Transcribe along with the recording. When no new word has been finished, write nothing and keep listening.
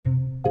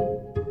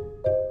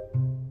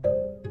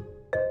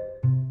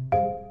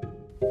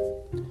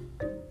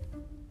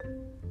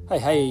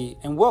Hey,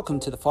 and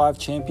welcome to the Five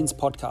Champions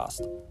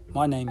podcast.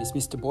 My name is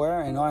Mr. Boyer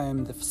and I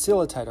am the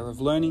facilitator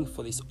of learning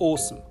for this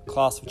awesome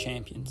class of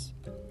champions.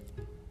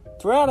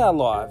 Throughout our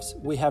lives,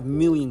 we have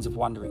millions of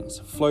wonderings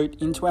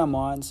float into our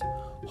minds,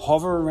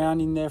 hover around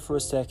in there for a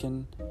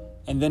second,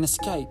 and then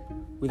escape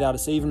without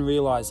us even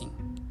realising.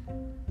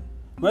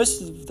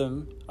 Most of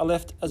them are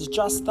left as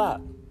just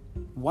that,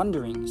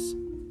 wonderings.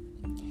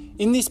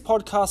 In this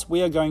podcast,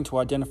 we are going to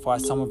identify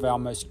some of our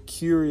most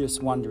curious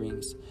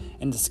wonderings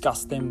and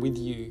discuss them with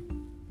you.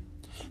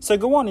 So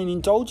go on and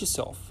indulge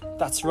yourself.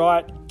 That's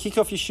right, kick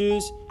off your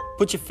shoes,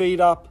 put your feet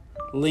up,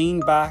 lean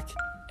back,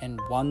 and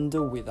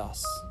wonder with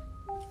us.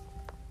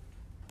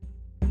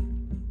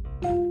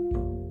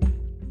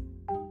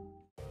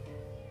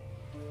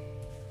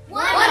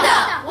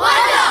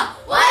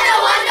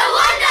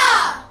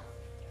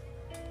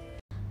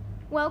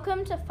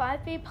 Welcome to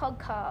 5B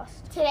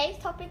Podcast Today's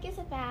topic is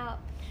about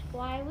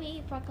why we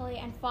eat broccoli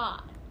and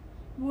fart.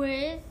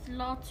 with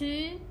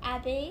Latu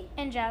Abie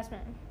and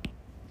Jazmyn.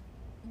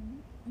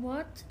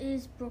 What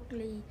is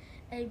broccoli?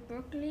 A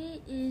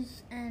broccoli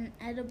is an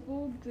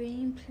edible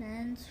green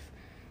plant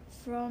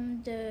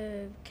from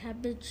the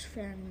cabbage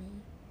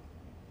family.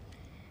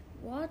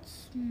 What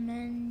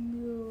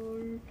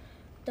mineral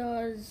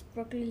does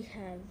broccoli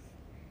have?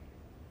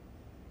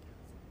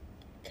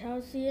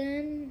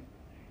 Calcium,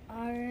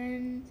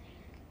 iron,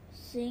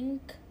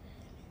 zinc,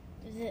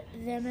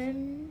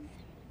 lemon,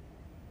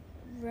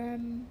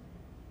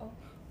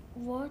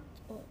 What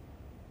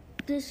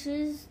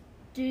dishes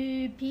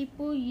do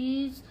people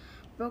use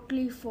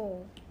broccoli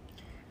for?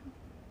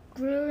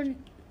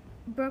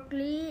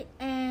 Broccoli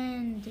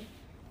and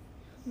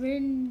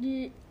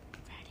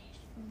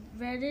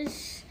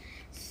radish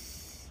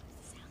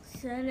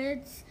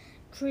salads,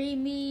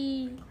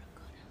 creamy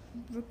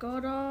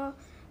ricotta,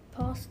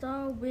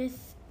 pasta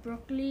with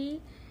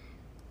broccoli,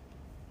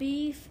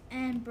 beef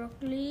and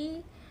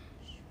broccoli,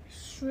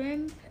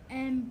 shrimp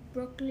and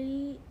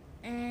broccoli,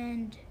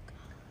 and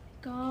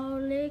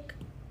garlic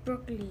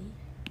broccoli.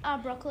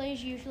 Broccoli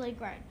is usually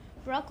grown.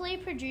 Broccoli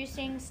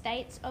producing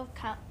states are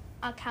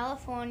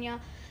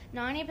California,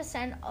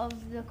 90%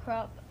 of the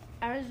crop,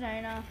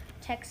 Arizona,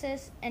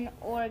 Texas, and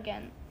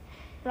Oregon.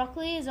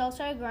 Broccoli is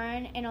also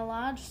grown in a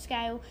large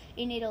scale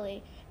in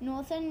Italy,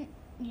 Northern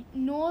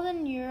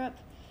Europe,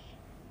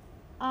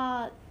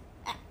 and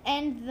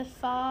the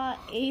Far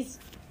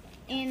East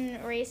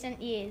in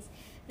recent years.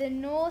 The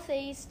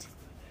Northeast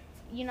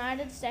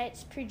United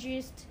States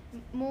produced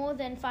more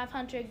than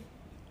 500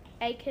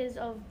 acres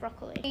of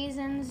broccoli.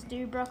 Seasons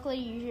do broccoli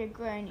usually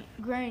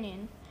grown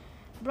in?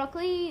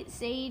 Broccoli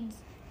seeds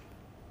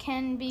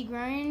can be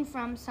grown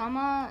from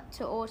summer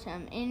to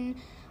autumn in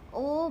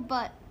all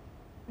but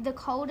the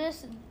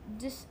coldest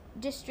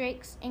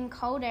districts. In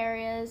cold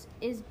areas,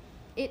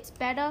 it's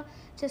better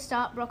to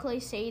start broccoli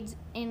seeds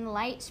in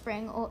late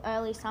spring or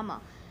early summer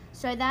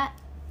so that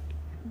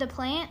the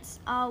plants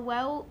are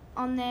well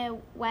on their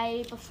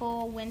way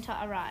before winter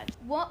arrives.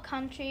 What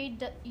country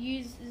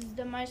uses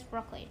the most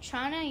broccoli?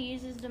 China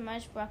uses the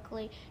most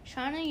broccoli.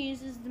 China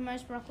uses the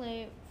most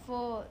broccoli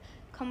for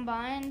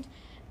combined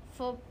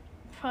for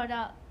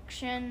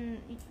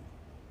production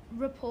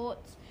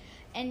reports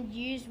and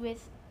used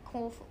with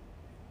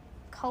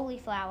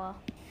cauliflower.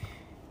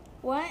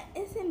 What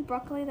is in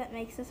broccoli that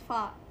makes us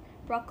fart?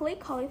 Broccoli,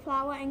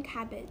 cauliflower, and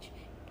cabbage.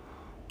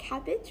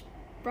 Cabbage,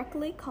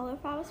 broccoli,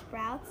 cauliflower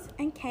sprouts,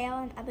 and kale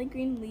and other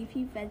green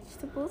leafy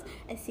vegetables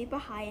are super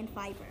high in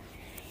fiber.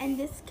 And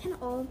this can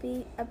all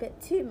be a bit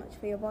too much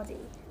for your body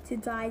to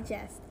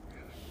digest.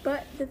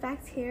 But the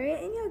bacteria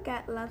in your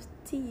gut loves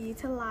to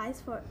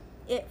utilize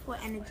it for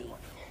energy.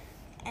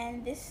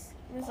 And this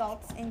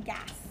results in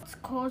gas.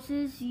 What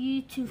causes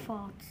you to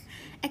fart?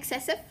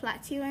 Excessive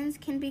flatulence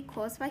can be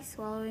caused by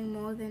swallowing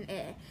more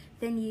air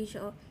than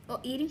usual or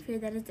eating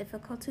food that is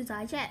difficult to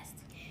digest.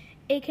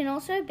 It can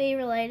also be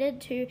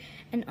related to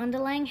an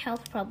underlying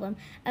health problem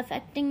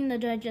affecting the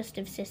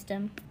digestive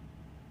system.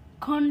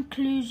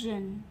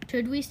 Conclusion.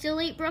 Should we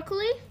still eat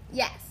broccoli?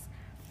 Yes,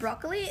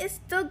 broccoli is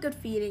still good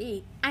for you to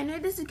eat. I know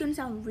this is going to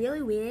sound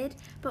really weird,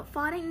 but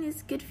farting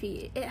is good for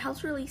you. It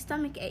helps release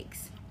stomach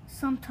aches.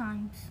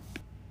 Sometimes.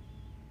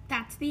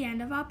 That's the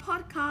end of our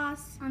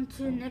podcast.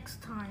 Until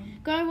next time.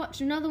 Go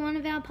watch another one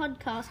of our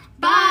podcasts.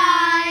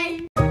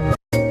 Bye!